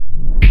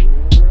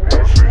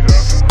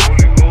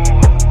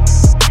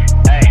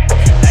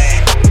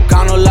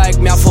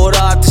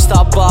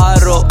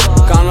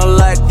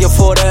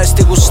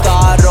τη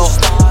γουστάρω.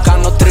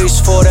 Κάνω 3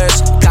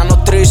 φορές, κάνω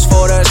 3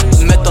 φορές.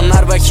 Με τον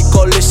ARVA έχει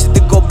κολλήσει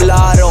την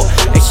κομπλάρω.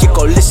 Έχει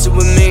κολλήσει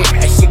with me,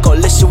 έχει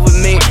κολλήσει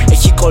with me.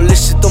 Έχει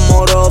κολλήσει το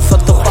μωρό, θα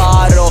το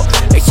πάρω.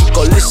 Έχει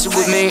κολλήσει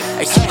with me,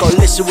 έχει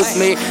κολλήσει with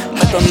me.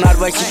 Με τον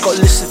ARVA έχει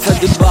κολλήσει, θα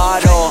την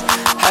πάρω.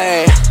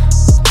 Hey.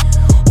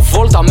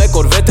 Βόλτα με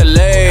κορβέτε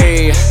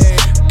λέει.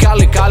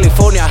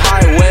 California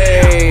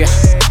Highway.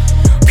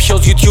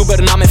 Ποιος YouTuber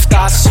να με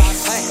φτάσει.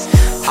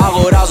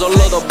 Αγοράζω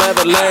όλο το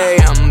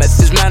Beverly.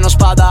 Μεθυσμένος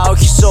πάντα,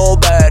 όχι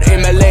sober.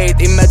 Είμαι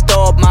late, είμαι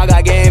top, μάγα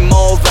game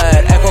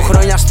over. Έχω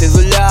χρόνια στη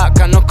δουλειά,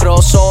 κάνω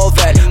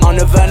crossover.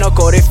 Ανεβαίνω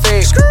κορυφή,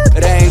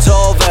 range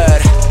over.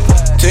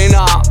 Τι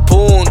να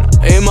πουν,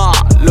 είμαι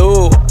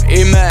αλλού.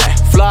 Είμαι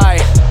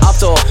fly, απ'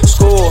 το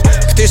school.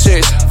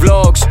 Χτίσεις,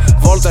 vlogs,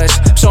 βόλτες,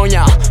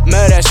 ψώνια.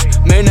 Μέρες,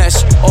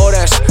 μήνες,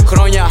 ώρες,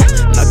 χρόνια.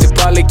 Να την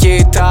πάλι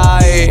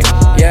κοιτάει,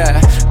 yeah.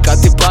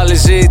 Κάτι πάλι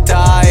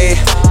ζητάει,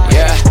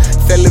 yeah.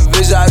 Θέλει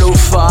βίζα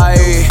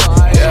ρουφάει,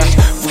 yeah.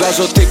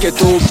 Βγάζω ticket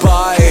του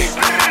πάει.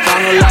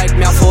 Κάνω like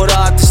μια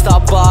φορά της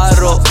τα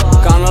πάρω.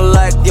 Κάνω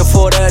like 2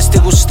 φορές τη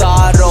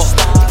γουστάρω.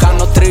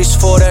 Κάνω 3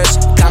 φορές,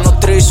 κάνω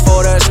 3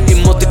 φορές.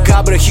 Είμαι ότι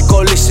κάμπρε έχει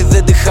κολλήσει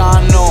δεν τη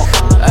χάνω.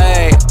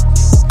 Hey.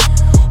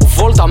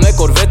 Βόλτα με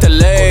κορβέτε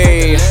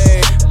λέει.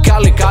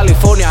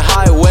 California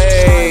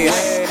Highway.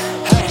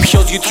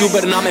 Ποιος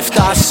YouTuber να με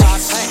φτάσει.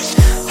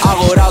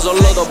 Αγοράζω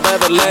όλο το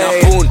Beverly.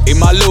 Να πουν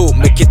είμαι αλλού,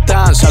 με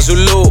κοιτάν σαν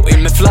ζουλού.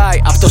 Είμαι fly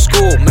απ' το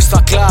σκου, μες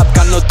στα κλαμπ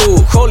κάνω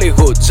του.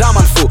 Hollywood,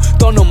 Ζαμανφού,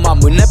 το όνομά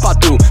μου είναι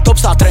παντού. Top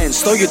στα trends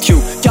στο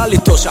YouTube, κι άλλοι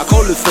τόσοι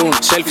ακολουθούν.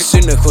 Selfie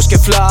συνεχώς και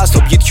flash,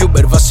 top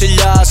YouTuber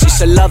Βασιλιάς.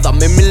 Είσαι Ελλάδα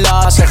με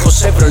μιλάς, έχω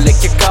Chevrolet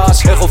και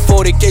cash. Έχω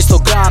 4K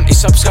στο gram, οι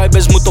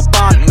subscribers μου το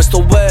παν. Μες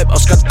στο web,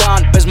 ως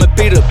κατάν, πες με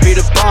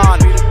πήρε παν.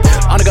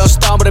 Άνοιγα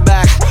στο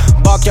back,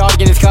 backyard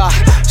γεννηθήκα.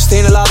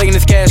 Στην Ελλάδα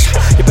γεννηθηκές,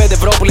 οι 5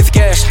 ευρώ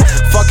πουληθηκές.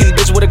 Fucking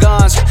bitch with the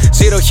guns,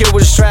 zero here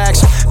with the tracks.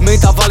 Μην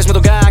τα βάλεις με το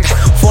gang,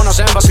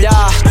 φώναζε με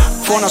Βασιλιά.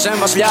 Φώναζε με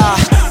Βασιλιά,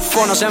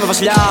 φώναζε με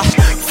Βασιλιά.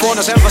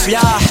 Φώναζε με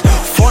Βασιλιά,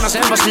 φώναζε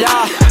με Βασιλιά.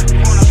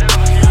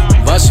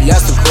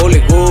 Βασιλιάς του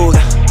Hollywood.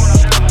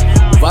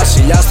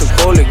 Βασιλιάς του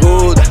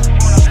Hollywood.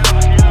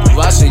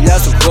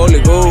 Βασιλιάς του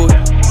Hollywood.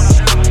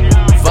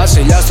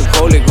 Βασιλιάς του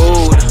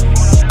Hollywood.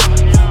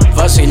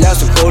 Βασιλιάς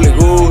του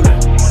Hollywood.